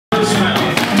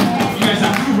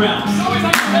rounds.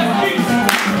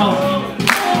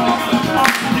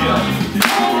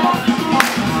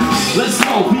 Let's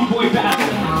go, B-boy battle.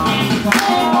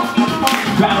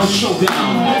 Battle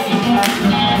showdown.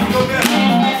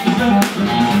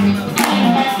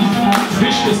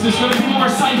 Vicious, there's gonna be more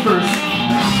ciphers.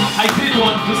 I did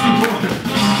one just before.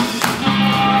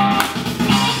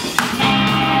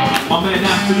 My man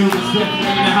Afternoon is definitely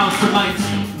in the house tonight.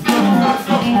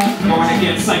 Going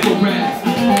against PsychoRed.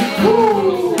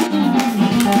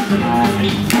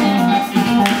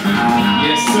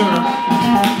 Yes, sir.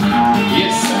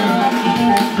 Yes, sir.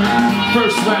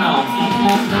 First round.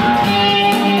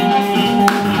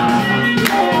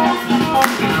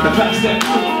 The back step.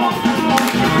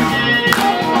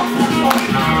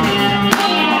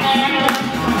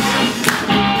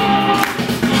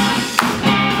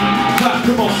 Clap,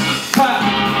 come on. Clap.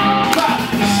 Clap.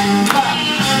 Clap.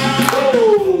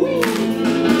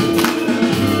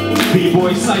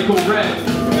 B-boy PsychoRed.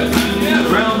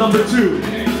 Round number 2.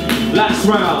 Last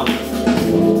round.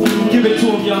 Give it to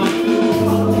him, y'all.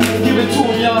 Give it to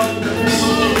him, y'all.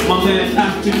 My man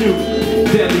Afternoon.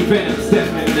 Deadly Venom's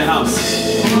definitely in the house.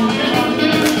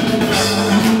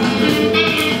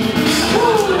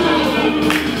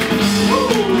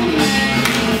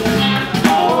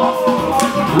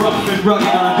 Rough and rugged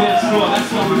on a dance floor. That's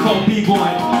what we call B-boy.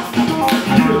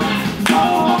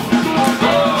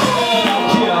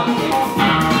 Yeah.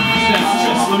 That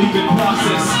stress relieving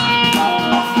process.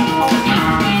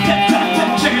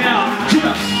 Check it out.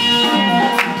 Yeah.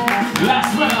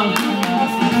 Last round.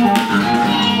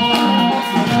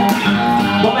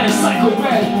 My man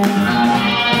PsychoRed.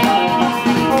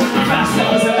 Fast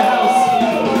steppers in the house.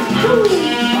 Woo.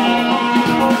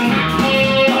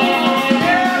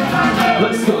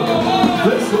 Let's go.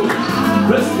 Let's go.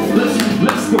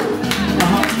 Let's go.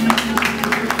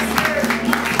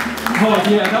 Oh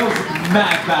yeah, that was a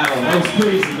mad battle. That was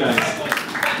crazy, guys.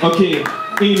 Okay,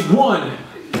 in 1,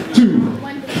 2,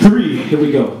 3, here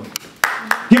we go.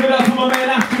 Give it up for my man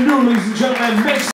Afternoon, ladies and gentlemen. Make